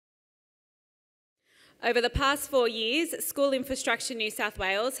Over the past 4 years, School Infrastructure New South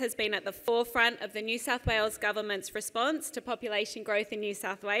Wales has been at the forefront of the New South Wales Government's response to population growth in New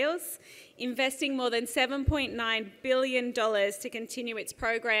South Wales, investing more than $7.9 billion to continue its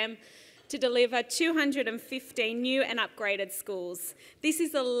program to deliver 215 new and upgraded schools. This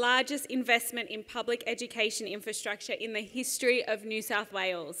is the largest investment in public education infrastructure in the history of New South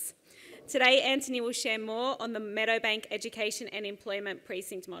Wales. Today, Anthony will share more on the Meadowbank Education and Employment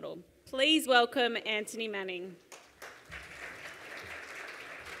Precinct model. Please welcome Anthony Manning.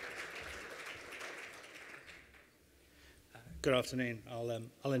 Good afternoon.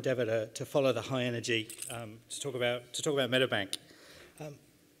 I'll endeavour to follow the high energy to talk about Meadowbank.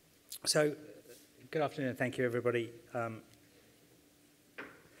 So, good afternoon and thank you everybody. I'm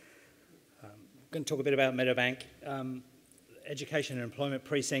going to talk a bit about Meadowbank. Education and Employment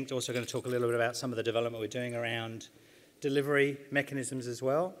Precinct, also going to talk a little bit about some of the development we're doing around delivery mechanisms as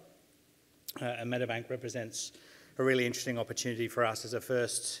well. And Meadowbank represents a really interesting opportunity for us as a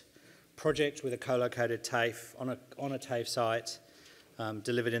first project with a co-located TAFE on a TAFE site,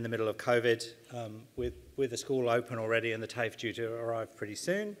 delivered in the middle of COVID, with the school open already and the TAFE due to arrive pretty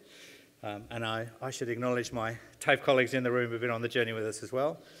soon. And I should acknowledge my TAFE colleagues in the room who've been on the journey with us as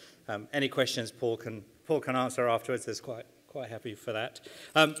well. Any questions Paul can answer afterwards. There's quite happy for that.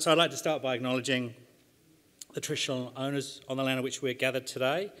 So I'd like to start by acknowledging the traditional owners on the land on which we're gathered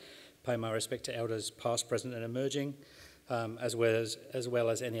today. Pay my respect to elders past, present and emerging, as well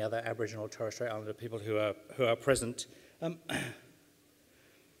as any other Aboriginal or Torres Strait Islander people who are present.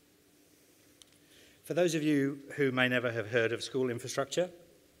 For those of you who may never have heard of school infrastructure,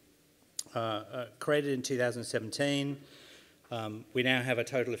 created in 2017, we now have a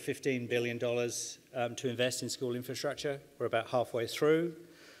total of $15 billion to invest in school infrastructure. We're about halfway through,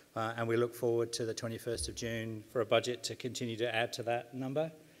 and we look forward to the 21st of June for a budget to continue to add to that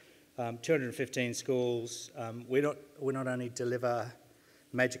number. 215 schools. We not only deliver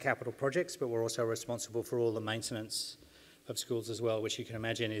major capital projects, but we're also responsible for all the maintenance of schools as well, which you can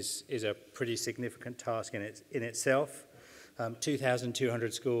imagine is a pretty significant task in itself.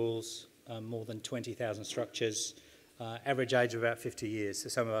 2,200 schools, more than 20,000 structures, average age of about 50 years. So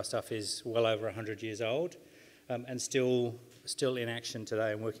some of our stuff is well over 100 years old, and still in action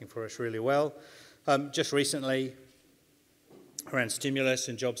today and working for us really well. Just recently, around stimulus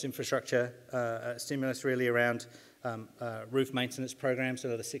and jobs infrastructure, stimulus really around roof maintenance programs,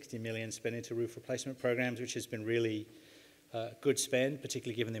 so the 60 million spent into roof replacement programs, which has been really good spend,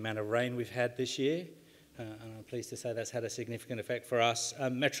 particularly given the amount of rain we've had this year. And I'm pleased to say that's had a significant effect for us.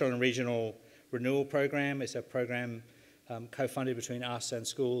 Metro and Regional Renewal Program is a program co-funded between us and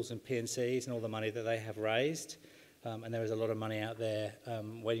schools and PNCs and all the money that they have raised. And there is a lot of money out there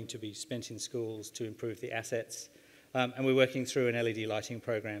waiting to be spent in schools to improve the assets. And we're working through an LED lighting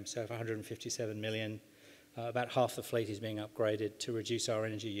program, so for 157 million, about half the fleet is being upgraded to reduce our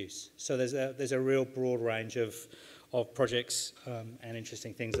energy use. So there's a real broad range of projects and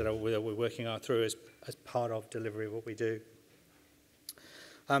interesting things that we're working on through as part of delivery of what we do.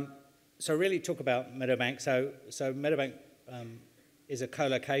 So really talk about Meadowbank. So Meadowbank is a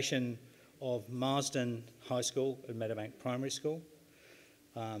co-location of Marsden High School and Meadowbank Primary School.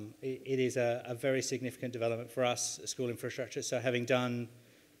 It is a very significant development for us, school infrastructure. So having done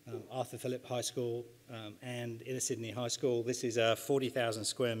Arthur Phillip High School and Inner Sydney High School, this is a 40,000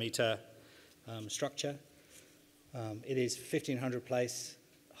 square metre structure. It is 1,500 place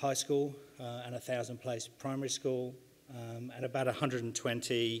high school and 1,000 place primary school, and about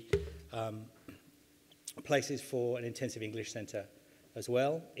 120 places for an intensive English centre as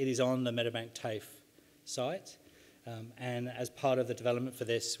well. It is on the Meadowbank TAFE site. And as part of the development for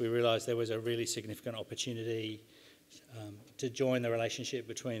this, we realised there was a really significant opportunity to join the relationship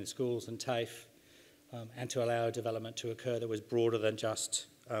between schools and TAFE and to allow development to occur that was broader than just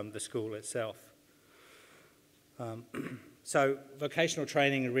the school itself. So vocational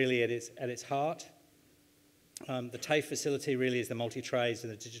training really at its heart. The TAFE facility really is the multi-trades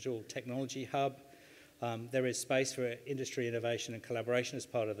and the digital technology hub. There is space for industry innovation and collaboration as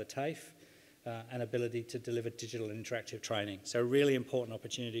part of the TAFE. And ability to deliver digital and interactive training. So a really important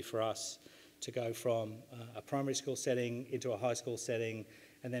opportunity for us to go from a primary school setting into a high school setting,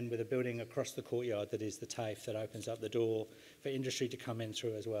 and then with a building across the courtyard that is the TAFE that opens up the door for industry to come in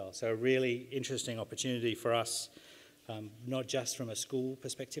through as well. So a really interesting opportunity for us, not just from a school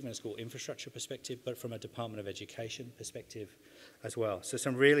perspective and a school infrastructure perspective, but from a Department of Education perspective as well. So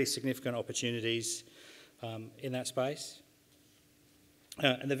some really significant opportunities in that space.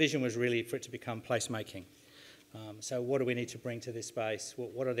 And the vision was really for it to become placemaking. So what do we need to bring to this space?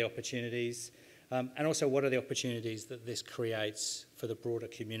 What are the opportunities? And also what are the opportunities that this creates for the broader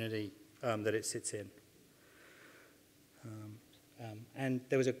community that it sits in? And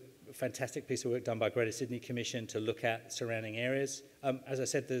there was a fantastic piece of work done by Greater Sydney Commission to look at surrounding areas. As I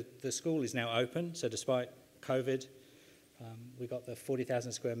said, the school is now open, so despite COVID, we got the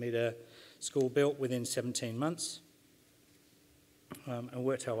 40,000 square metre school built within 17 months and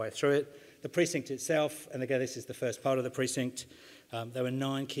worked our way through it. The precinct itself, and again this is the first part of the precinct, there were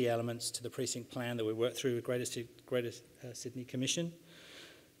 9 key elements to the precinct plan that we worked through with Greater Sydney Commission.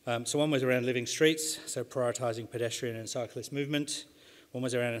 So one was around living streets, so prioritising pedestrian and cyclist movement. One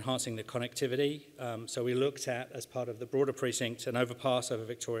was around enhancing the connectivity. So we looked at, as part of the broader precinct, an overpass over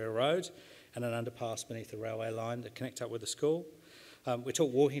Victoria Road and an underpass beneath the railway line that connect up with the school. We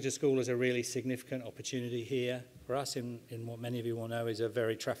took walking to school as a really significant opportunity here for us in what many of you will know is a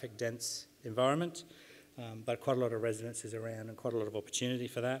very traffic-dense environment, but quite a lot of residences around and quite a lot of opportunity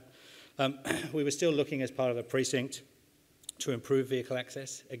for that. We were still looking as part of the precinct to improve vehicle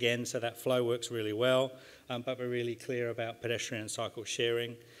access, again, so that flow works really well, but we're really clear about pedestrian and cycle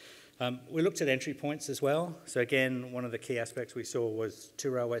sharing. We looked at entry points as well. So again, one of the key aspects we saw was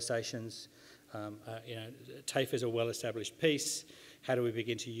 2 railway stations. TAFE is a well-established piece. How do we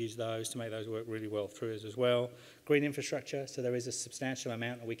begin to use those to make those work really well through us as well? Green infrastructure, so there is a substantial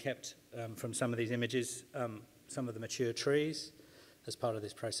amount, and we kept from some of these images some of the mature trees as part of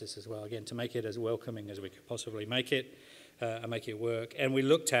this process as well, again, to make it as welcoming as we could possibly make it and make it work. And we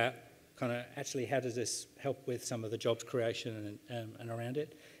looked at kind of actually how does this help with some of the jobs creation and around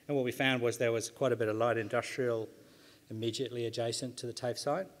it. And what we found was there was quite a bit of light industrial immediately adjacent to the TAFE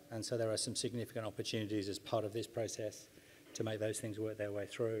site, and so there are some significant opportunities as part of this process to make those things work their way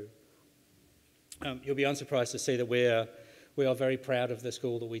through. You'll be unsurprised to see that we are very proud of the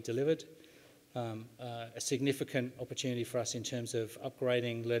school that we delivered. A significant opportunity for us in terms of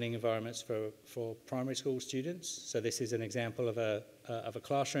upgrading learning environments for primary school students. So this is an example of a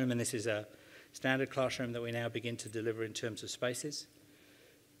classroom, and this is a standard classroom that we now begin to deliver in terms of spaces.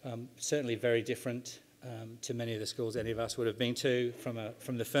 Certainly very different to many of the schools any of us would have been to,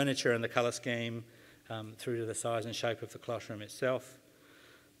 from the furniture and the colour scheme through to the size and shape of the classroom itself.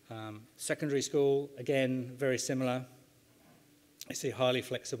 Secondary school, again, very similar. I see highly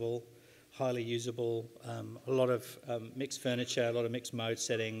flexible, highly usable, a lot of mixed furniture, a lot of mixed mode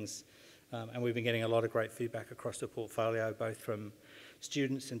settings, and we've been getting a lot of great feedback across the portfolio, both from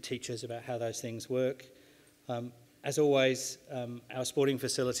students and teachers about how those things work. As always, our sporting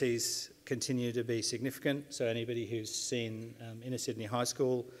facilities continue to be significant, so anybody who's seen Inner Sydney High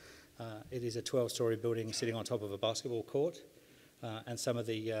School, it is a 12-storey building sitting on top of a basketball court, and some of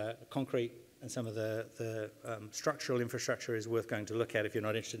the concrete and some of the structural infrastructure is worth going to look at if you're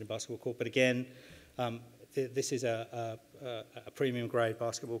not interested in basketball court. But again, this is a premium grade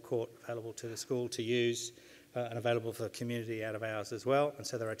basketball court available to the school to use and available for the community out of hours as well. And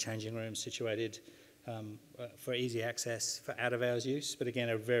so there are changing rooms situated for easy access for out of hours use. But again,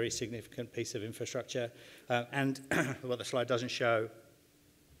 a very significant piece of infrastructure. And what the slide doesn't show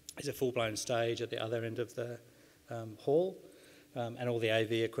is a full-blown stage at the other end of the hall. And all the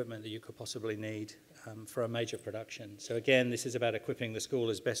AV equipment that you could possibly need for a major production. So again, this is about equipping the school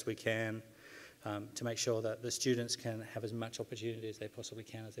as best we can to make sure that the students can have as much opportunity as they possibly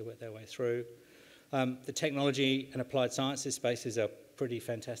can as they work their way through. The technology and applied sciences spaces are pretty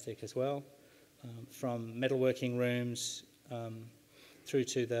fantastic as well, from metalworking rooms through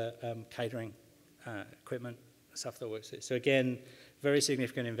to the catering equipment, stuff that works there. So again, very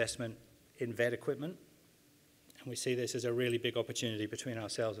significant investment in vet equipment. And we see this as a really big opportunity between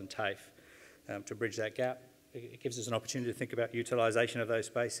ourselves and TAFE to bridge that gap. It gives us an opportunity to think about utilisation of those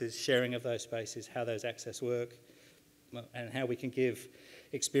spaces, sharing of those spaces, how those access work, and how we can give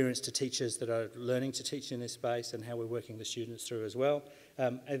experience to teachers that are learning to teach in this space and how we're working the students through as well.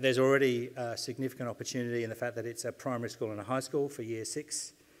 There's already a significant opportunity in the fact that it's a primary school and a high school for Year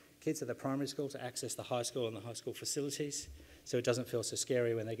 6 kids at the primary school to access the high school and the high school facilities. So it doesn't feel so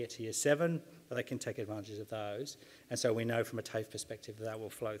scary when they get to Year 7, but they can take advantage of those. And so we know from a TAFE perspective that will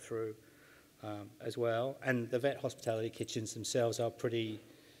flow through as well. And the vet hospitality kitchens themselves are pretty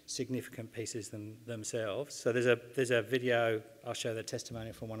significant pieces themselves. So there's a video, I'll show the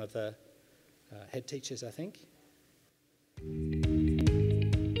testimony from one of the head teachers, I think.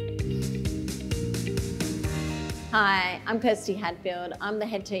 Hi, I'm Kirsty Hadfield. I'm the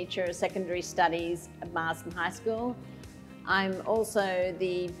head teacher of secondary studies at Marsden High School. I'm also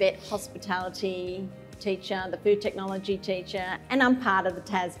the vet hospitality teacher, the food technology teacher, and I'm part of the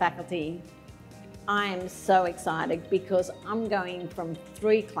TAS faculty. I am so excited because I'm going from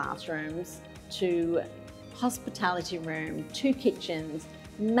 3 classrooms to hospitality room, 2 kitchens,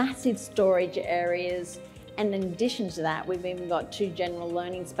 massive storage areas, and in addition to that, we've even got 2 general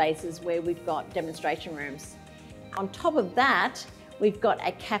learning spaces where we've got demonstration rooms. On top of that, we've got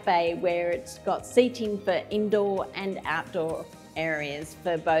a cafe where it's got seating for indoor and outdoor areas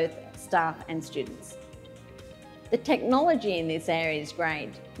for both staff and students. The technology in this area is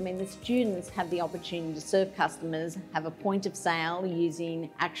great. I mean, the students have the opportunity to serve customers, have a point of sale using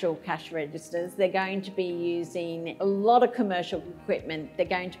actual cash registers. They're going to be using a lot of commercial equipment. They're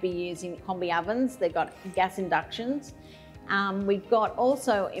going to be using combi ovens. They've got gas inductions. We've got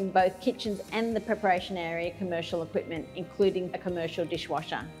also in both kitchens and the preparation area commercial equipment, including a commercial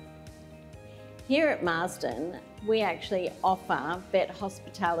dishwasher. Here at Marsden, we actually offer vet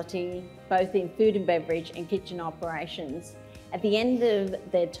hospitality, both in food and beverage and kitchen operations. At the end of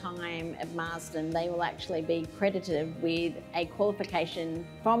their time at Marsden, they will actually be credited with a qualification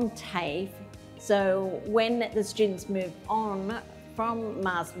from TAFE. So when the students move on from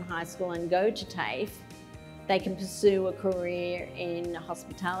Marsden High School and go to TAFE, they can pursue a career in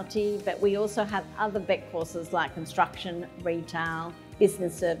hospitality, but we also have other vet courses like construction, retail,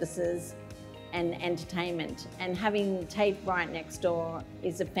 business services, and entertainment. And having TAFE right next door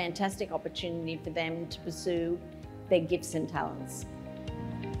is a fantastic opportunity for them to pursue their gifts and talents.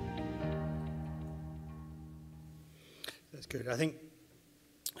 That's good. I think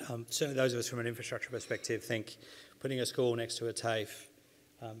certainly those of us from an infrastructure perspective think putting a school next to a TAFE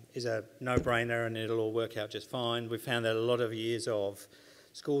is a no-brainer and it'll all work out just fine. We've found that a lot of years of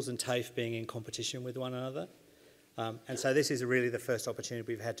schools and TAFE being in competition with one another. And so this is really the first opportunity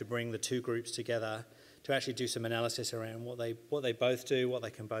we've had to bring the two groups together to actually do some analysis around what they both do, what they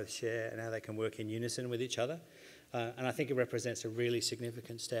can both share, and how they can work in unison with each other. And I think it represents a really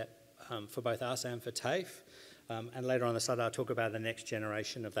significant step for both us and for TAFE. And later on the slide, I'll talk about the next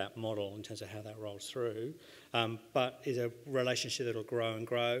generation of that model in terms of how that rolls through. But is a relationship that will grow and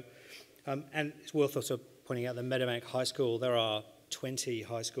grow. And it's worth also pointing out that Meadowbank High School, there are 20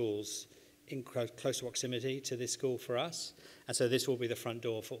 high schools in close proximity to this school for us. And so this will be the front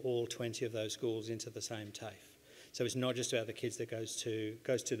door for all 20 of those schools into the same TAFE. So it's not just about the kids that goes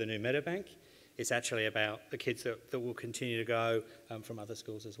to the new Meadowbank, it's actually about the kids that will continue to go from other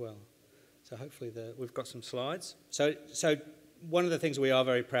schools as well. So hopefully we've got some slides. So one of the things we are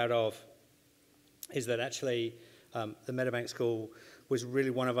very proud of is that actually the Meadowbank School was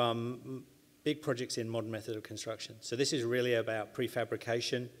really one of our big projects in modern method of construction. So this is really about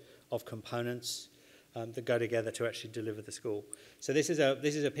prefabrication of components that go together to actually deliver the school. So this is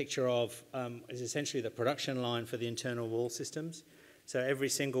a picture of is essentially the production line for the internal wall systems. So every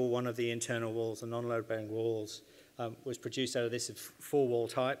single one of the internal walls, the non-load bearing walls, was produced out of this 4 wall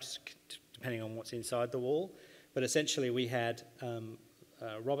types, depending on what's inside the wall. But essentially we had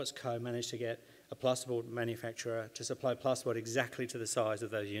Roberts Co. managed to get a plasterboard manufacturer to supply plasterboard exactly to the size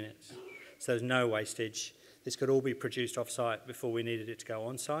of those units. So there's no wastage. This could all be produced off-site before we needed it to go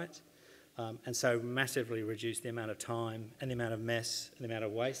on-site. And so massively reduced the amount of time and the amount of mess and the amount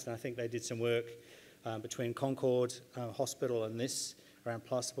of waste. And I think they did some work between Concord Hospital and this around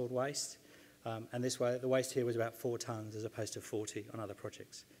plasterboard waste. And this way, the waste here was about 4 tonnes as opposed to 40 on other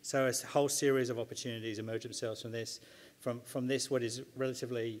projects. So a whole series of opportunities emerged themselves from this. From this, what is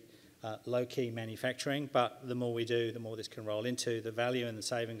relatively low-key manufacturing, but the more we do, the more this can roll into the value and the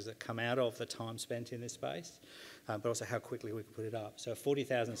savings that come out of the time spent in this space, but also how quickly we can put it up. So a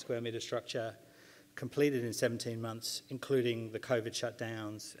 40,000 square metre structure completed in 17 months, including the COVID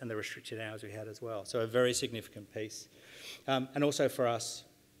shutdowns and the restricted hours we had as well. So a very significant piece. And also for us,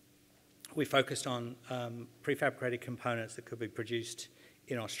 we focused on prefabricated components that could be produced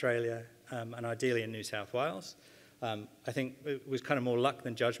in Australia and ideally in New South Wales. I think it was kind of more luck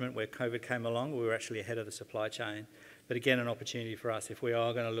than judgment where COVID came along. We were actually ahead of the supply chain. But again, an opportunity for us if we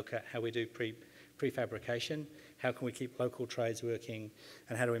are going to look at how we do prefabrication, how can we keep local trades working,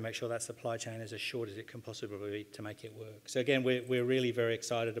 and how do we make sure that supply chain is as short as it can possibly be to make it work. So again, we're really very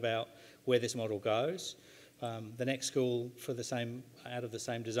excited about where this model goes. The next school for out of the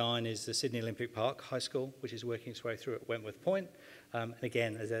same design is the Sydney Olympic Park High School, which is working its way through at Wentworth Point. And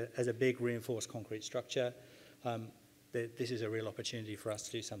again, as a big reinforced concrete structure, this is a real opportunity for us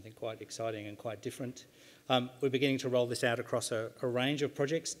to do something quite exciting and quite different. We're beginning to roll this out across a range of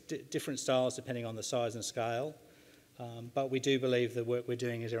projects, different styles depending on the size and scale. But we do believe the work we're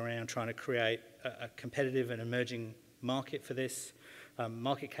doing is around trying to create a competitive and emerging market for this.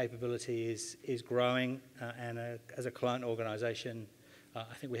 Market capability is growing, and as a client organisation,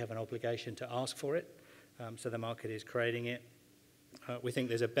 I think we have an obligation to ask for it. So the market is creating it. We think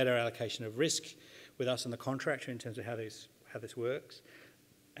there's a better allocation of risk with us and the contractor in terms of how this works.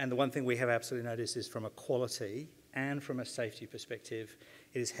 And the one thing we have absolutely noticed is from a quality and from a safety perspective,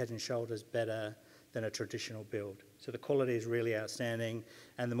 it is head and shoulders better than a traditional build. So the quality is really outstanding,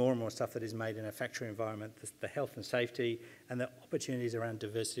 and the more and more stuff that is made in a factory environment, the health and safety and the opportunities around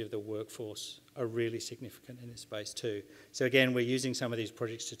diversity of the workforce are really significant in this space too. So again, we're using some of these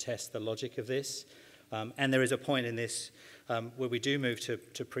projects to test the logic of this, and there is a point in this where we do move to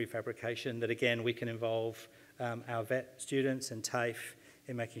prefabrication that again we can involve our vet students and TAFE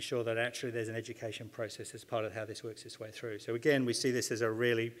in making sure that actually there's an education process as part of how this works its way through. So again, we see this as a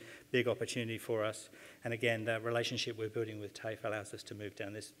really big opportunity for us. And again, the relationship we're building with TAFE allows us to move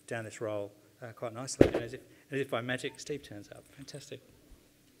down this role quite nicely. And as if by magic, Steve turns up. Fantastic.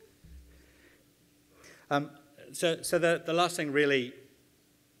 So the last thing really,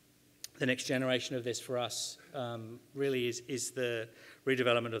 the next generation of this for us really is the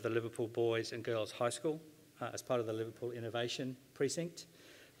redevelopment of the Liverpool Boys and Girls High School as part of the Liverpool Innovation Precinct.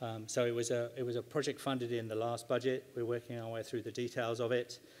 So it was a project funded in the last budget. We're working our way through the details of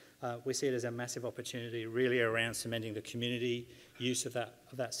it. We see it as a massive opportunity really around cementing the community use of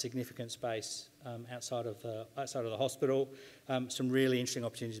that significant space outside of the hospital. Some really interesting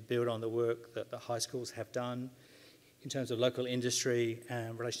opportunities to build on the work that the high schools have done in terms of local industry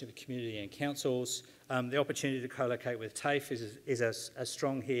and relationship with community and councils. The opportunity to co-locate with TAFE is as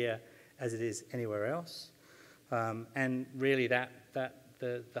strong here as it is anywhere else. And really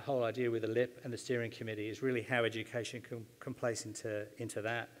the whole idea with the LIP and the steering committee is really how education can place into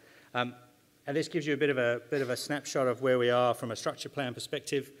that. And this gives you a bit of a snapshot of where we are from a structure plan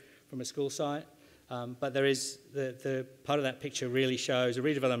perspective from a school site. But there is the part of that picture really shows a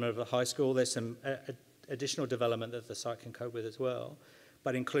redevelopment of the high school. There's some additional development that the site can cope with as well,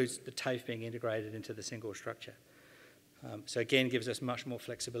 but includes the TAFE being integrated into the single structure. So again, gives us much more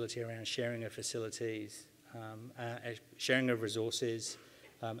flexibility around sharing of facilities, sharing of resources,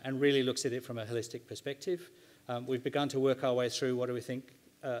 and really looks at it from a holistic perspective. We've begun to work our way through what do we think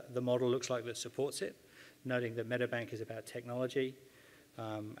the model looks like that supports it, noting that Meadowbank is about technology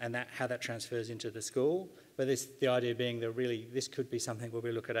and how that transfers into the school. But the idea being that really this could be something where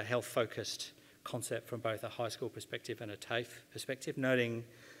we look at a health-focused concept from both a high school perspective and a TAFE perspective, noting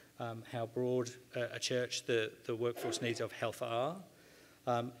how broad a church the workforce needs of health are.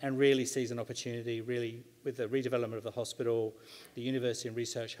 And really sees an opportunity really with the redevelopment of the hospital, the university and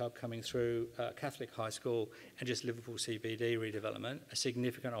research hub coming through, Catholic high school, and just Liverpool CBD redevelopment, a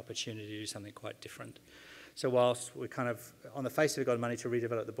significant opportunity to do something quite different. So whilst we kind of, on the face of it, got money to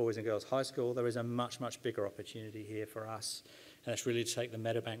redevelop the Boys and Girls High School, there is a much, much bigger opportunity here for us, and it's really to take the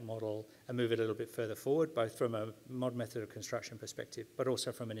Meadowbank model and move it a little bit further forward, both from a modern method of construction perspective, but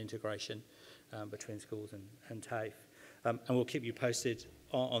also from an integration between schools and TAFE. And we'll keep you posted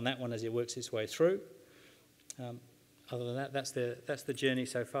on that one as it works its way through. Other than that, that's the journey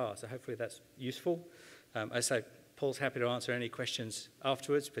so far. So hopefully that's useful. As I say, Paul's happy to answer any questions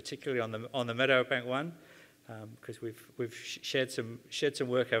afterwards, particularly on the Meadowbank one, because we've shared some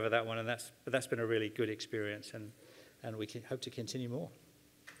work over that one, and that's been a really good experience, and we hope to continue more.